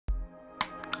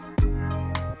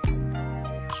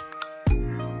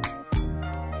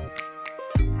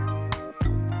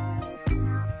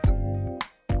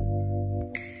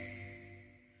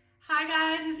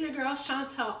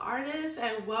Chantel Artist,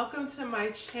 and welcome to my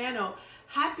channel.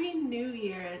 Happy New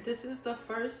Year. This is the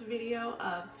first video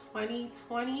of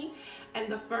 2020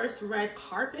 and the first red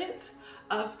carpet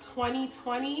of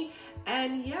 2020.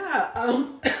 And yeah,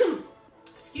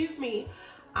 excuse me,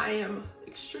 I am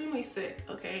extremely sick,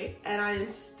 okay? And I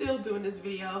am still doing this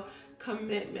video.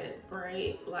 Commitment,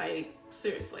 right? Like,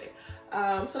 seriously.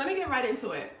 So let me get right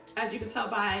into it. As you can tell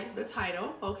by the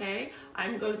title, okay,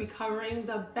 I'm going to be covering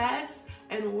the best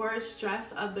and worst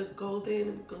dress of the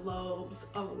Golden Globes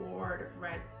Award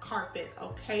red carpet,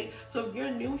 okay? So if you're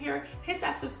new here, hit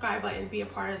that subscribe button, be a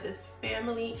part of this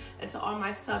family. And to all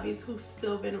my subbies who've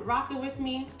still been rocking with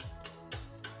me,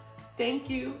 thank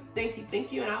you, thank you,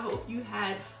 thank you. And I hope you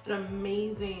had an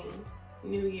amazing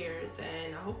New Year's,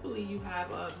 and hopefully you have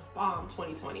a bomb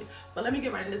 2020. But let me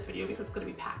get right in this video because it's going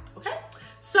to be packed, okay?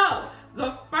 So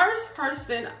the first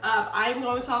person I'm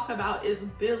going to talk about is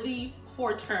Billy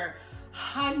Porter.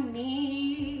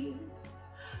 Honey,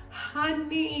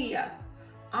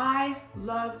 I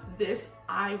love this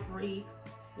ivory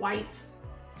white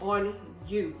on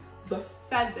you. The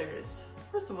feathers,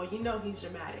 first of all, you know he's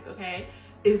dramatic, okay,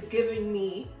 is giving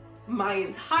me my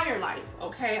entire life,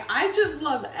 okay? I just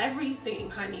love everything,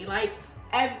 honey, like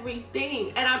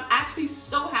everything. And I'm actually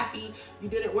so happy you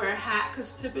didn't wear a hat,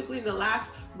 because typically in the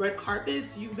last red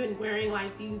carpets you've been wearing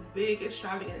like these big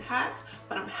extravagant hats,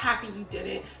 but I'm happy you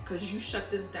didn't, because you shut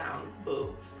this down,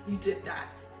 boo. You did that,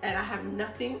 and I have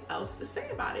nothing else to say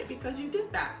about it because you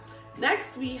did that.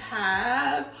 Next we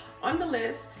have on the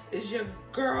list is your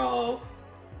girl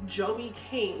Joey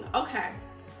King. Okay,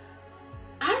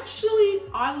 actually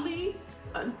oddly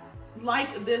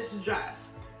like this dress,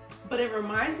 but it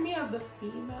reminds me of the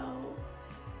female,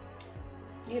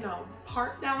 you know,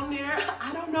 part down there.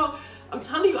 I don't know, I'm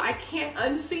telling you, I can't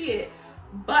unsee it,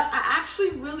 but I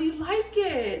actually really like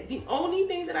it. The only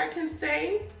thing that I can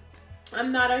say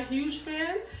I'm not a huge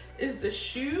fan is the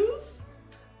shoes.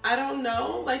 I don't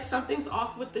know, like something's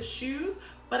off with the shoes,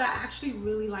 but I actually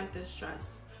really like this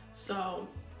dress. So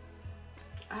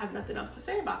I have nothing else to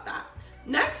say about that.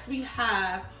 Next we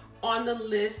have on the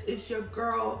list is your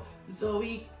girl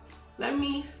Zoe. Let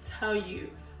me tell you,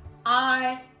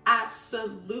 I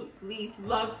absolutely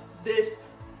love this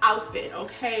outfit,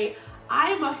 okay? I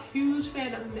am a huge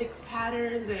fan of mixed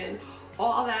patterns and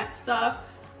all that stuff.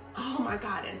 Oh my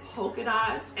God, and polka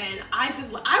dots, and I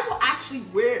will actually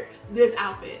wear this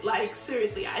outfit. Like,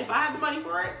 seriously, if I have the money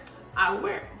for it, I'll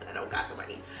wear it, but I don't got the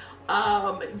money.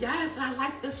 Yes, I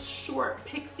like the short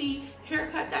pixie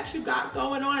haircut that you got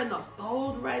going on and the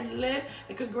bold red lip.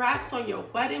 And congrats on your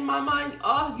wedding, mama.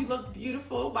 Oh, you look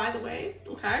beautiful, by the way,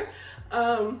 okay?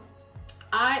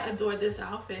 I adore this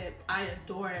outfit. I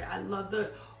adore it. I love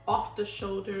the off the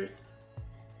shoulders.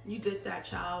 You did that,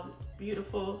 child.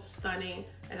 Beautiful, stunning,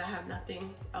 and I have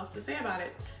nothing else to say about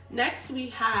it. Next we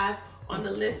have on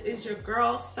the list is your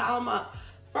girl Salma.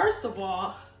 First of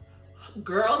all,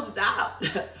 girls out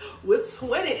with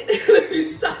twinning. Let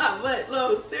me stop, but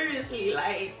no, seriously,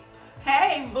 like,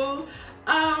 hey boo.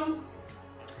 I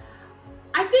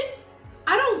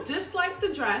don't dislike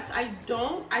the dress. I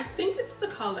think it's the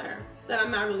color that I'm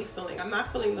not really feeling. I'm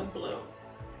not feeling the blue.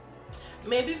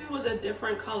 Maybe if it was a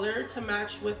different color to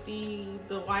match with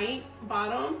the white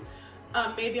bottom,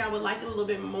 maybe I would like it a little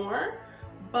bit more,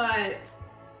 but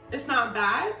it's not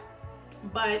bad,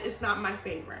 but it's not my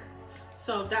favorite.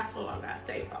 So that's all I'm gonna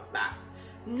say about that.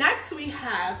 Next we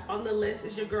have on the list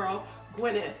is your girl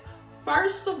Gwyneth.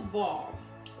 First of all,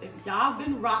 if y'all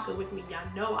been rocking with me, y'all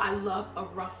know I love a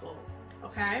ruffle,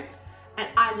 okay? And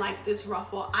I like this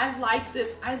ruffle. I like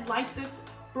this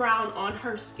brown on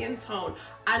her skin tone.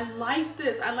 I like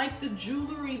this. I like the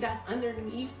jewelry that's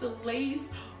underneath the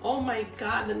lace. Oh my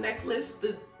God, the necklace,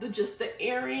 just the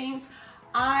earrings.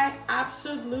 I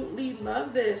absolutely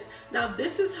love this. Now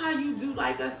this is how you do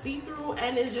like a see-through,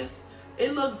 and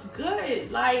it looks good.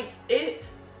 Like it,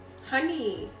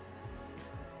 honey,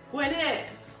 Gwyneth,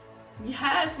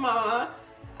 yes mama,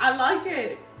 I like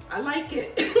it. I like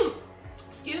it.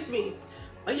 Excuse me.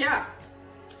 But yeah,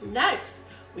 next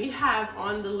we have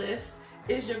on the list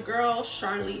is your girl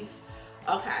Charlize.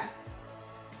 Okay,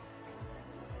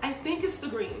 I think it's the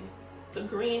green. The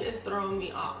green is throwing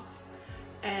me off,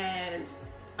 and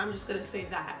I'm just gonna say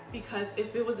that, because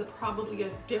if it was probably a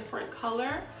different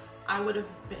color, I would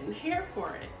have been here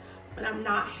for it, but I'm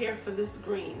not here for this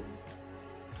green.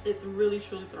 It's really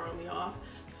truly throwing me off.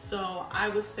 So I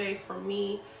would say for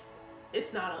me,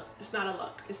 it's not a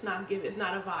look. It's not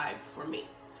a vibe for me.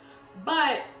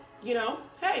 But you know,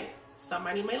 hey,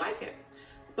 somebody may like it.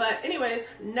 But anyways,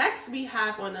 next we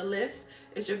have on the list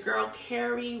is your girl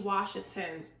Kerry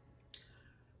Washington.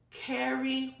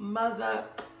 Kerry mother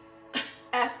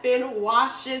effing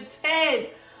Washington.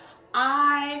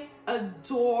 I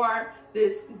adore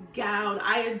this gown.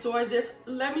 I adore this.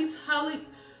 Let me tell you,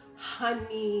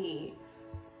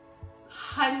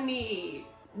 honey,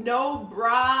 no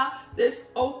bra, this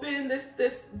open,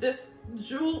 this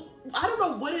jewel, I don't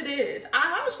know what it is.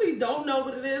 I honestly don't know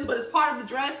what it is, but it's part of the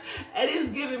dress and it's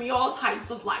giving me all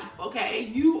types of life, okay?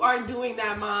 You are doing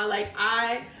that, ma. Like,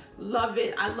 I love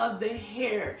it. I love the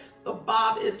hair. The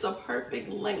bob is the perfect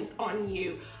length on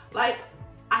you. Like,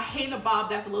 I hate a bob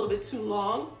that's a little bit too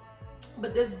long,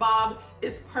 but this bob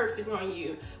is perfect on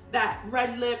you. That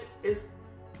red lip is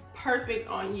perfect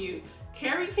on you.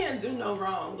 Carrie can't do no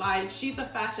wrong. Like, she's a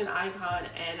fashion icon,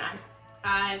 and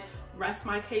I rest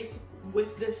my case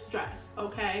with this dress,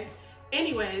 okay?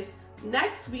 Anyways,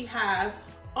 next we have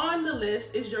on the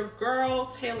list is your girl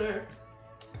Taylor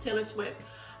Swift.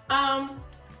 I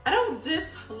don't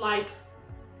dislike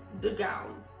the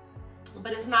gown,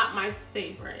 but it's not my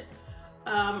favorite.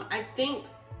 I think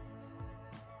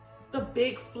the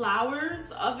big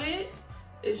flowers of it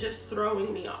is just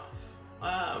throwing me off.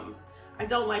 I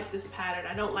don't like this pattern.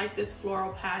 I don't like this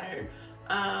floral pattern.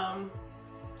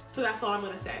 So that's all I'm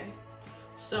gonna say.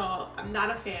 So I'm not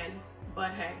a fan,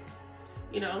 but hey,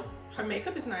 you know, her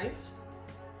makeup is nice,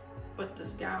 but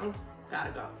this gown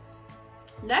gotta go.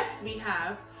 Next we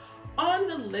have on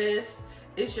the list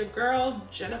is your girl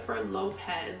Jennifer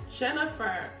Lopez.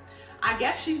 Jennifer, I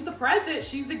guess she's the present,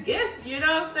 she's the gift, you know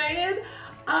what I'm saying?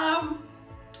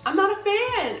 I'm not a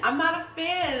fan. I'm not a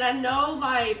fan. And I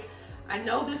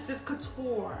know this is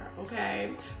couture,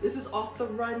 okay? This is off the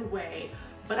runway,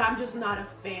 but I'm just not a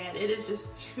fan. It is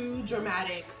just too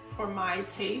dramatic for my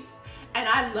taste. And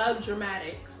I love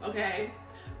dramatics, okay?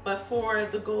 But for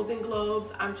the Golden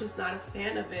Globes, I'm just not a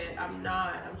fan of it. I'm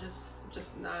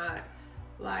just not.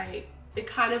 Like, it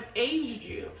kind of aged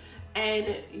you.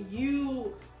 And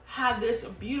you have this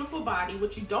beautiful body,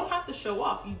 which you don't have to show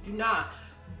off. You do not.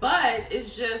 But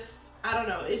it's just, I don't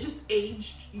know, it just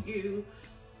aged you,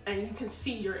 and you can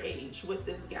see your age with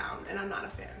this gown, and I'm not a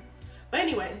fan. But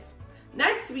anyways,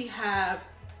 next we have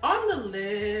on the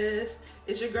list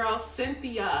is your girl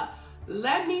Cynthia.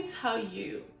 Let me tell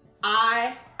you,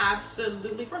 I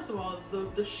absolutely, first of all,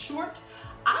 the short,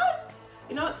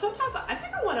 you know, sometimes I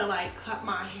think I want to like cut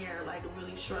my hair like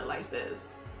really short like this.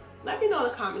 Let me know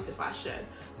in the comments if I should.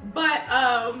 But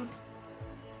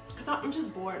because I'm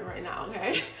just bored right now,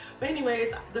 okay? But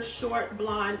anyways, the short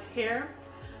blonde hair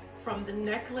from the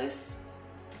necklace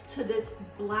to this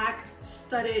black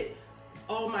studded,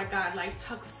 oh my God, like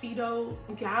tuxedo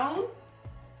gown.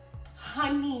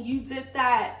 Honey, you did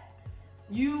that.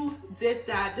 You did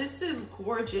that. This is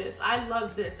gorgeous. I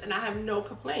love this and I have no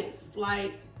complaints,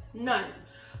 like none.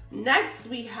 Next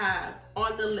we have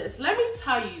on the list, let me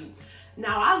tell you,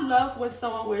 now I love when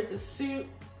someone wears a suit,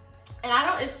 and I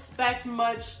don't expect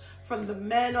much from the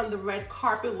men on the red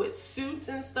carpet with suits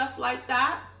and stuff like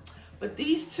that. But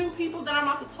these two people that I'm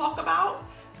about to talk about,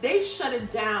 they shut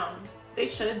it down. They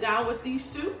shut it down with these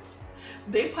suits.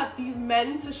 They put these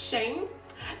men to shame.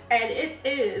 And it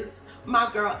is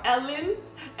my girl Ellen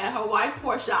and her wife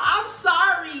Portia. I'm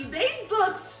sorry, they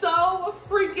look so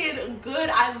freaking good.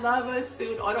 I love a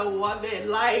suit on a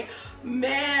woman. Like,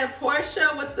 man, Portia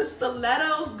with the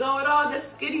stilettos going on, the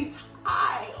skinny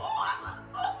tie. Oh,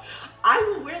 I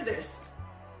will wear this.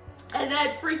 And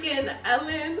that freaking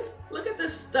Ellen, look at the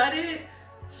studded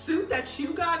suit that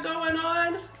you got going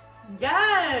on.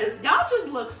 Yes, y'all just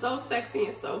look so sexy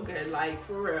and so good, like,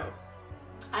 for real.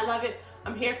 I love it.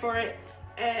 I'm here for it,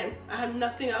 and I have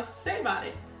nothing else to say about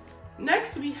it.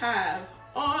 Next we have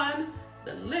on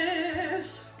the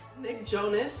list Nick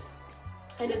Jonas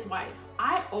and his wife.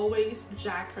 I always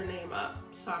jack her name up,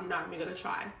 so I'm not even gonna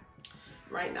try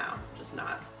right now, just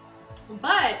not.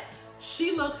 But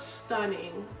she looks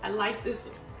stunning. I like this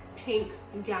pink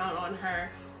gown on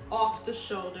her, off the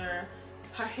shoulder.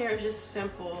 Her hair is just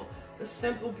simple, the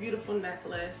simple, beautiful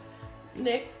necklace.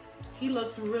 Nick, he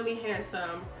looks really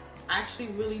handsome. I actually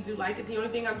really do like it. The only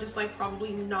thing I'm just like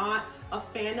probably not a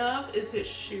fan of is his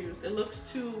shoes. It looks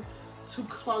too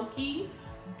clunky,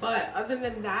 but other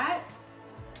than that,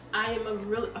 I am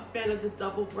a fan of the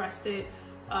double-breasted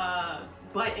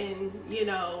button, you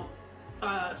know,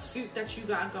 suit that you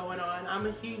got going on. I'm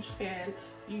a huge fan.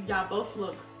 Y'all both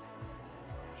look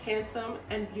handsome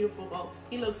and beautiful. Well,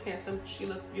 he looks handsome, she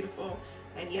looks beautiful,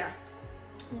 and yeah.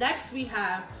 Next we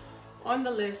have on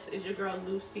the list is your girl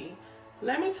Lucy.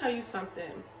 Let me tell you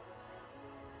something.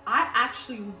 I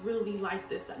actually really like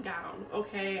this gown,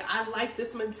 okay? I like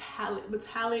this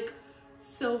metallic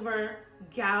silver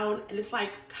gown, and it's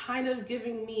like kind of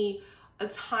giving me a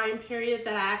time period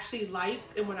that I actually like,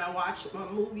 and when I watch my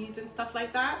movies and stuff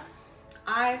like that.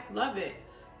 I love it.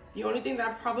 The only thing that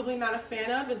I'm probably not a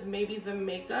fan of is maybe the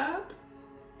makeup,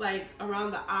 like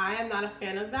around the eye. I'm not a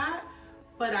fan of that,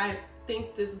 but I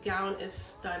think this gown is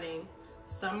stunning.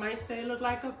 Some might say it look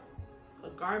like a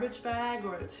garbage bag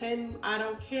or a tin. I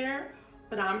don't care,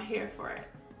 but I'm here for it.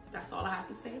 That's all I have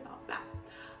to say about that.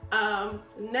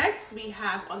 Next we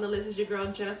have on the list is your girl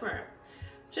Jennifer.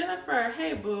 Jennifer,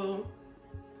 hey boo.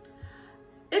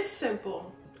 It's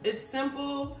simple. It's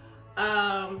simple.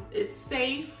 It's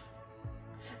safe.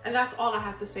 And that's all I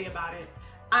have to say about it.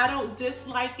 I don't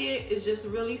dislike it. It's just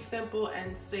really simple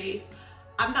and safe.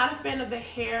 I'm not a fan of the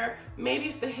hair. Maybe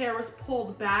if the hair was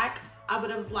pulled back, I would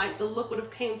have liked the look would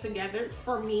have came together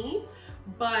for me.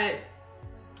 But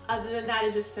other than that,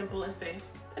 it's just simple and safe.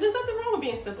 And there's nothing wrong with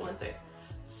being simple and safe.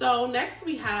 So next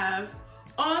we have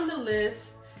on the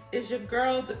list is your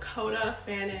girl Dakota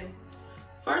Fannin.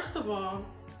 First of all,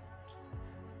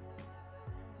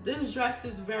 this dress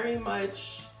is very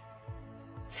much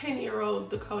 10-year-old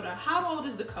Dakota. How old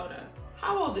is Dakota?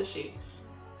 How old is she?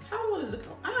 How old is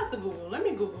Dakota? I have to Google. Let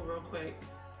me Google real quick.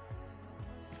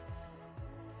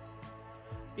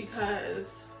 Because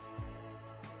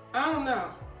I don't know.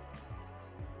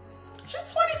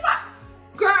 She's 25.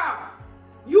 Girl,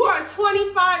 you are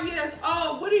 25 years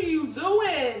old. What are you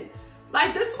doing?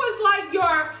 Like, this was like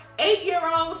your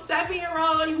 8-year-old,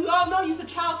 7-year-old. You all know you're a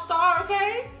child star,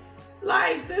 okay?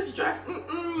 Like, this dress,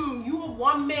 you a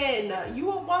woman.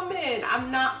 You a woman.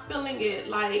 I'm not feeling it.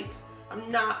 Like, I'm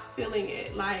not feeling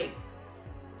it. Like,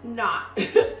 not.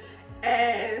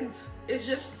 And it's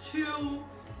just too,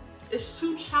 it's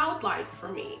too childlike for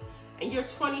me. And you're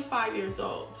 25 years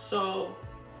old. So,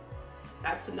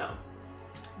 that's a no.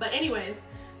 But anyways,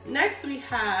 next we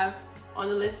have on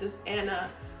the list is Anna.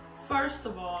 First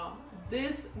of all,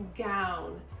 this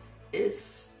gown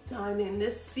is stunning.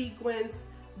 This sequence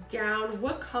gown,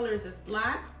 what color is this?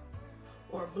 Black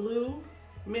or blue?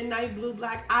 Midnight blue,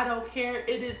 black, I don't care.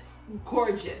 It is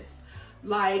gorgeous.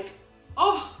 Like,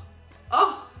 oh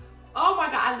my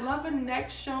God. I love a neck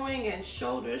showing and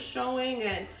shoulders showing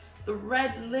and the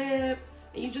red lip.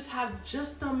 And you just have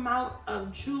just the amount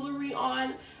of jewelry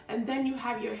on, and then you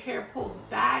have your hair pulled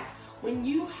back. When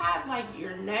you have like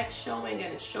your neck showing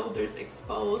and shoulders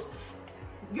exposed,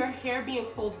 your hair being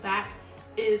pulled back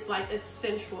is like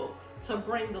essential to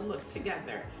bring the look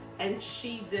together. And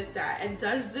she did that. And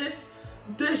does this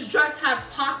dress have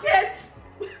pockets?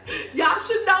 Y'all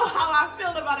should know how I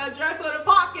feel about a dress with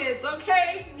pockets,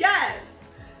 okay? Yes,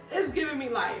 it's giving me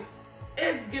life.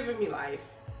 It's giving me life.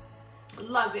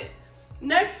 Love it.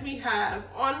 Next we have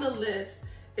on the list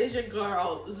is your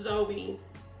girl Zoe.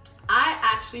 I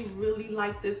actually really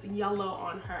like this yellow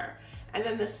on her. And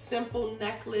then the simple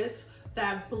necklace,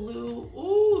 that blue,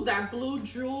 ooh, that blue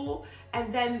jewel.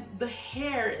 And then the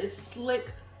hair is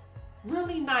slick,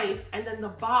 really nice. And then the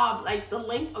bob, like the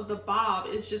length of the bob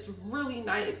is just really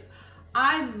nice.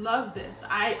 I love this.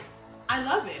 I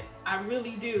love it. I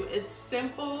really do. It's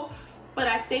simple, but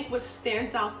I think what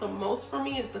stands out the most for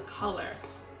me is the color.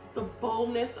 The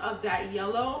boldness of that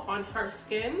yellow on her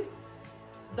skin.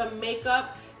 The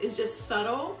makeup is just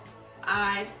subtle.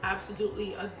 I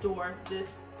absolutely adore this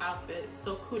outfit.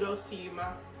 So kudos to you,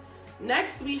 ma.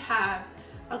 Next we have,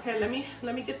 okay, let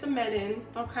me get the men in,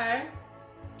 okay?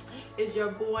 Is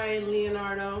your boy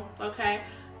Leonardo, okay?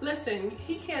 Listen,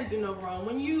 he can't do no wrong.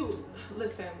 When you,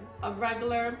 listen, a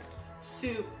regular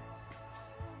suit,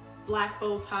 black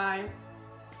bow tie,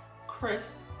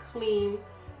 crisp, clean,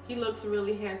 he looks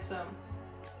really handsome.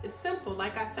 It's simple.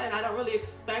 Like I said, I don't really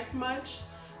expect much.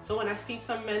 So when I see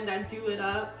some men that do it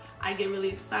up, I get really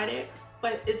excited.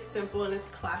 But it's simple and it's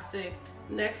classic.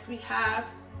 Next we have,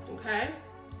 okay,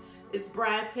 it's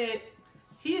Brad Pitt.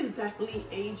 He is definitely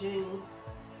aging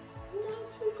not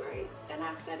too great. And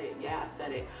I said it. Yeah, I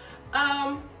said it.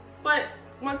 But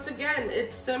once again,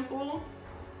 it's simple,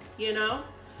 you know.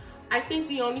 I think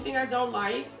the only thing I don't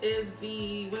like is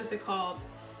the, what is it called?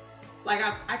 Like,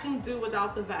 I can do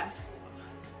without the vest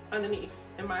underneath,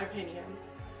 in my opinion.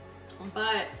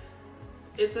 But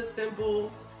it's a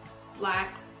simple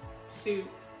black suit,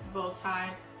 bow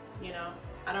tie, you know.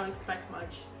 I don't expect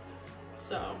much.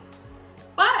 So,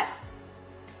 but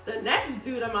the next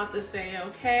dude I'm about to say,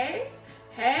 okay?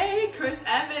 Hey, Chris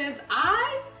Evans,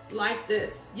 I like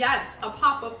this. Yes, a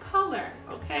pop of color,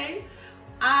 okay?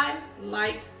 I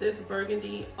like this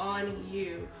burgundy on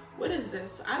you. What is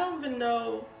this? I don't even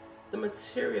know the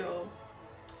material.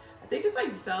 I think it's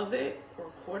like velvet or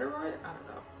corduroy. I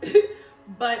don't know.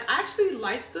 But I actually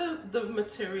like the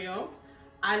material.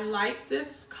 I like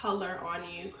this color on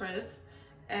you, Chris.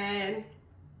 And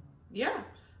yeah,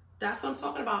 that's what I'm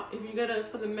talking about. If you're gonna,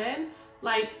 for the men,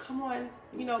 Like, come on,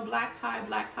 you know, black tie, and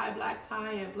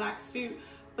black suit.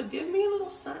 But give me a little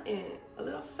something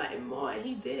more. And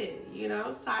he did, you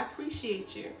know, so I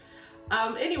appreciate you.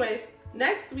 Anyways,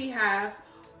 next we have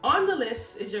on the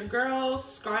list is your girl,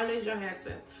 Scarlett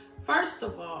Johansson. First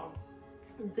of all,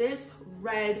 this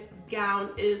red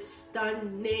gown is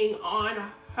stunning on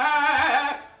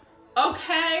her,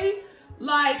 okay?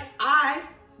 Like, I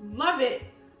love it.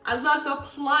 I love the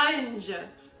plunge.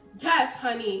 Yes,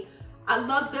 honey. I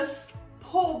love this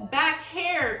pull back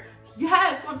hair.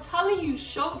 Yes, I'm telling you,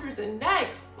 shoulders and neck,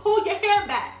 pull your hair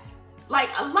back.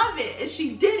 Like, I love it, and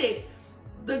she did it.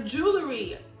 The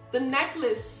jewelry, the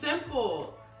necklace,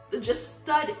 simple. The just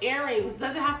stud earrings,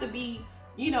 doesn't have to be,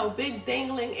 you know, big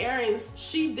dangling earrings.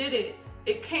 She did it.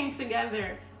 It came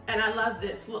together, and I love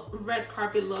this red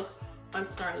carpet look on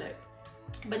Scarlett.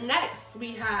 But next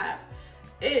we have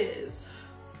is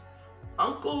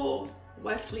Uncle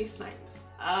Wesley Snipes.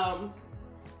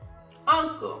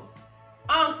 Uncle,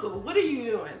 what are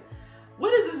you doing?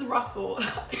 What is this ruffle?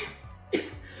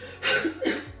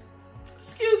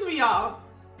 Excuse me, y'all.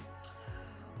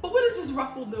 But what is this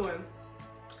ruffle doing?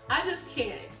 I just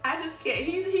can't.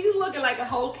 He's looking like a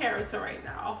whole character right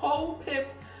now. A whole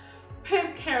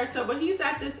pimp character. But he's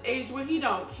at this age where he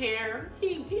don't care.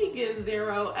 He gives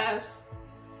 0 Fs.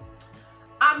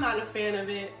 I'm not a fan of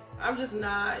it. I'm just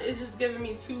not. It's just giving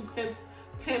me too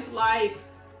pimp-like,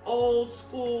 old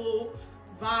school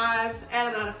vibes. And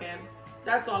I'm not a fan.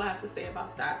 That's all I have to say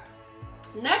about that.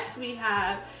 Next we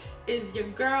have is your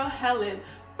girl, Helen.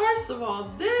 First of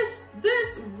all, this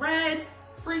red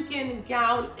freaking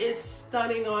gown is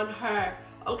stunning on her,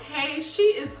 okay? She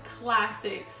is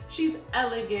classic. She's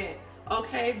elegant,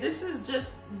 okay? This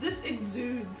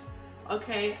exudes,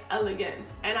 okay,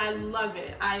 elegance, and I love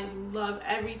it. I love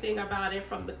everything about it,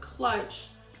 from the clutch.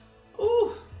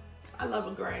 Ooh, I love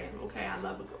a gray, okay? I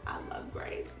love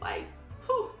gray. Like,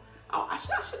 whew. Oh, I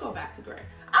should go back to gray.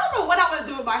 I don't know what I would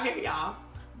do with my hair, y'all,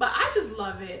 but I just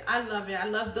love it. I love it. I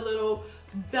love the little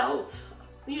belt,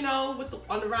 you know, with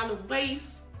around the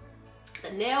waist.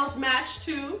 The nails match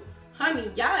too.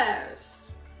 Honey, yes.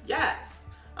 Yes.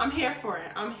 I'm here for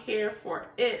it. I'm here for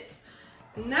it.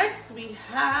 Next we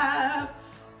have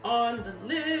on the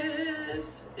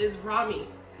list is Rami.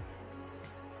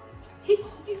 He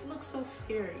always looks so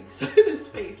scary. So in his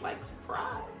face, like,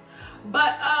 surprise.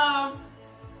 But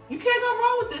you can't go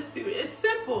wrong with this suit. It's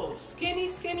simple.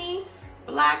 Skinny,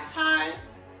 black tie,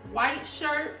 white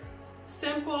shirt,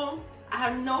 simple. I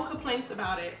have no complaints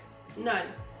about it. None.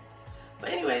 But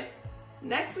anyways,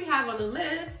 next we have on the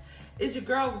list is your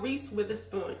girl Reese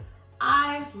Witherspoon.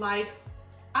 I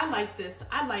like this.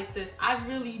 I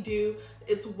really do.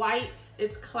 It's white.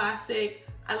 It's classic.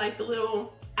 I like the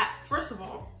little, first of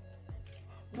all,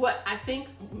 what I think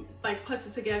like puts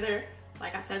it together,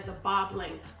 like I said, the bob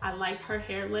length. I like her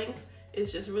hair length.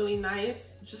 It's just really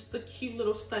nice. Just the cute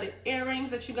little studded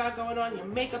earrings that you got going on. Your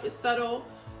makeup is subtle.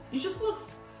 You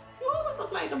always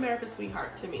look like America's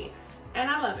sweetheart to me. And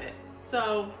I love it.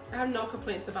 So I have no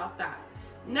complaints about that.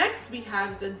 Next we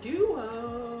have the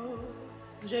duo,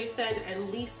 Jason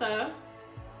and Lisa.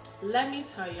 Let me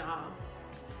tell y'all,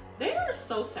 they are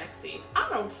so sexy. I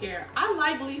don't care. I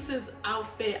like Lisa's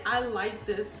outfit. I like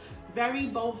this very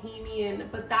bohemian,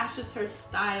 but that's just her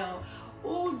style.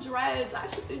 Ooh, dreads. I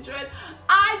should do dreads.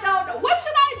 I don't know. What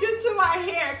should I do to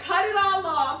my hair? Cut it all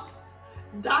off.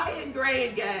 Dye it gray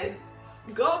again.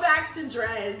 Go back to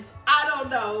dreads. I don't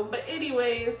know. But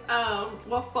anyways,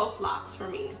 well, faux locks for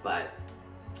me. But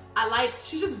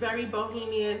she's just very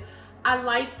bohemian. I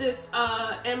like this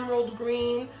emerald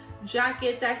green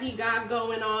jacket that he got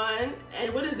going on.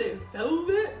 And what is it?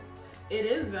 Velvet? It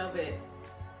is velvet.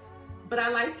 But I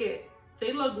like it.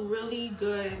 They look really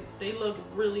good. They look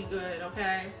really good,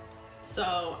 okay?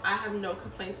 So I have no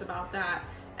complaints about that.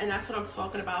 And that's what I'm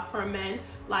talking about for men.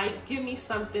 Like, give me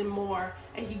something more.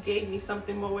 And he gave me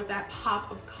something more with that pop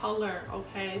of color,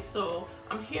 okay? So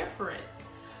I'm here for it.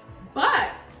 But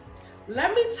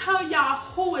let me tell y'all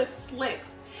who is slick.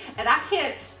 And I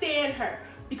can't stand her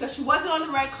because she wasn't on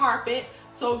the red carpet.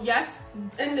 So yes,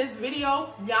 in this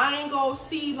video, y'all ain't gonna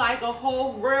see like a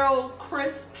whole real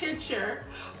crisp picture.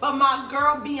 But my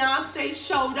girl Beyonce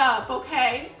showed up,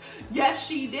 okay? Yes,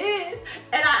 she did.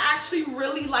 And I actually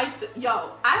really liked it.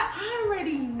 Yo, I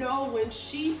already know when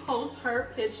she posts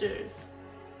her pictures,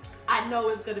 I know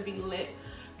it's gonna be lit.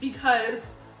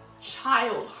 Because,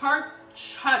 child, her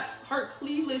chest, her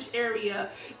cleavage area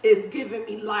is giving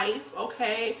me life,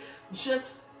 okay?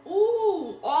 Just,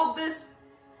 ooh, all this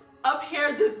up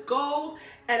here, this gold,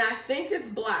 and I think it's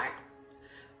black.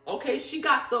 Okay, she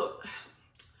got the,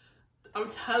 I'm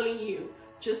telling you,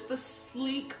 just the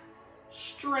sleek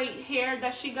straight hair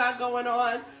that she got going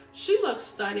on. She looks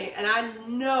stunning, and I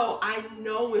know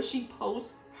when she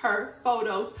posts her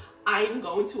photos, I am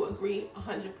going to agree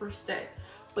 100%.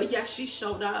 But yes, she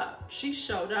showed up. She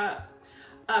showed up.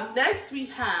 Next, we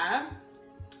have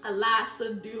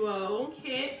Alaska Duo,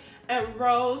 Kit and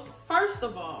Rose. First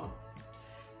of all,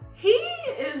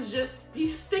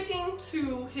 he's sticking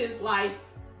to his like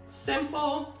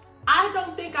simple. I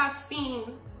don't think I've seen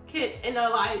Kit in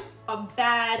a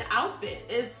bad outfit.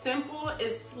 It's simple,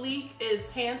 it's sleek,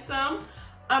 it's handsome.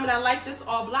 And I like this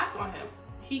all black on him.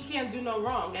 He can't do no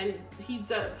wrong, and he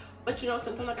does. But you know,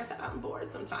 sometimes, like I said, I'm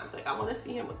bored sometimes. Like, I want to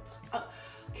see him with,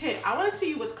 Kit, I want to see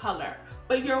you with color.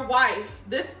 But your wife,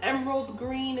 this emerald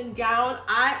green and gown,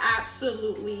 I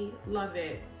absolutely love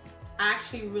it. I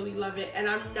actually really love it. And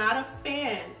I'm not a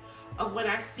fan of when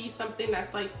I see something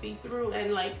that's like see-through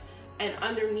and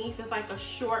underneath is like a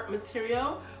short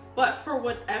material. But for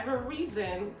whatever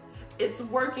reason, it's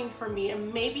working for me.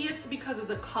 And maybe it's because of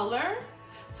the color.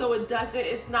 So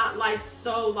it's not like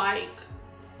so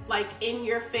like in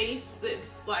your face.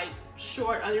 It's like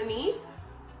short underneath.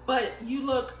 But you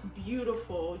look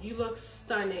beautiful. You look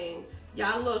stunning.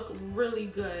 Y'all look really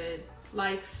good.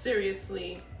 Like,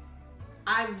 seriously,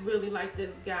 I really like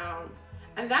this gown.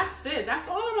 And that's it. That's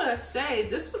all I'm gonna say.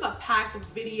 This was a packed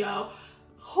video.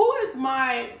 Who is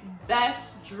my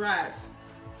best dress?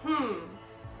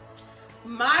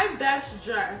 My best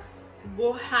dress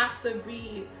will have to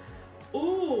be,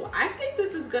 ooh, I think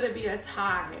this is gonna be a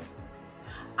tie.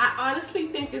 I honestly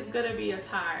think it's gonna be a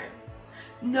tie.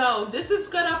 No, this is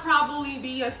gonna probably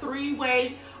be a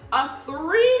three-way,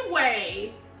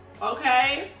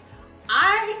 okay?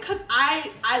 Cause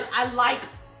I like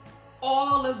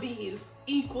all of these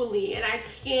equally, and I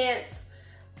can't,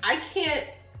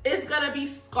 it's gonna be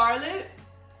Scarlett.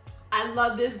 I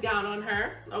love this gown on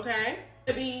her, okay?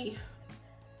 To be,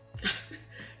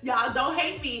 y'all don't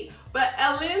hate me, but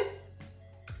Ellen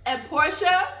and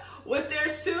Portia with their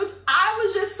suits, I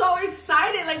was just so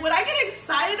excited. Like, when I get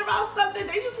excited about something,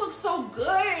 they just look so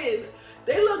good.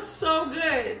 They look so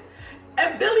good.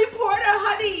 And Billy Porter,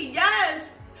 honey, yes.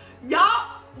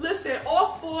 Y'all, listen,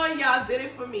 all four of y'all did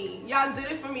it for me. Y'all did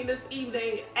it for me this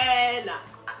evening, and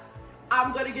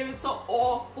I'm gonna give it to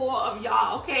all four of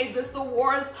y'all, okay? This the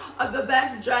awards of the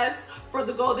best dress for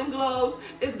the Golden Globes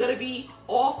is gonna be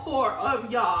all four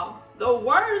of y'all. The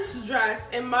worst dress,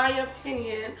 in my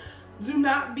opinion, do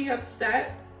not be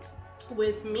upset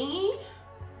with me,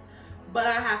 but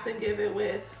I have to give it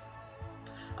with,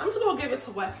 I'm just gonna give it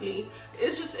to Wesley.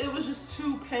 It was just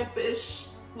too pimpish.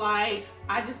 Like,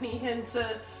 I just need him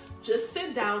to just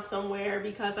sit down somewhere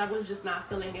because I was just not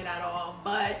feeling it at all.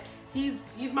 But he's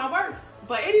my worst.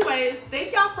 But anyways,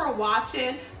 thank y'all for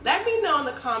watching. Let me know in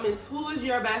the comments who is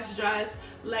your best dress.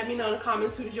 Let me know in the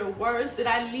comments who's your worst. Did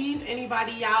I leave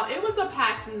anybody out? It was a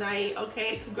packed night,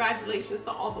 okay? Congratulations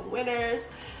to all the winners.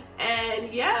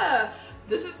 And yeah,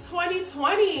 this is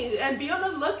 2020 and be on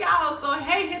the lookout. So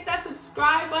hey, hit that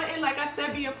subscribe button. Like I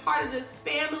said, be a part of this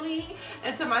family.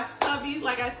 And to my subbies,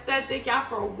 like I said, thank y'all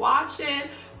for watching.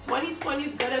 2020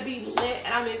 is gonna be lit,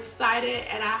 and I'm excited,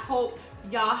 and I hope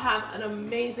y'all have an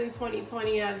amazing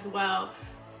 2020 as well.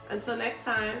 Until next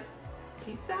time,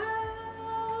 peace out.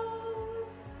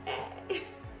 Hey.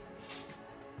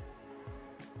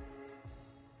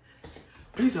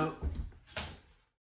 Peace out.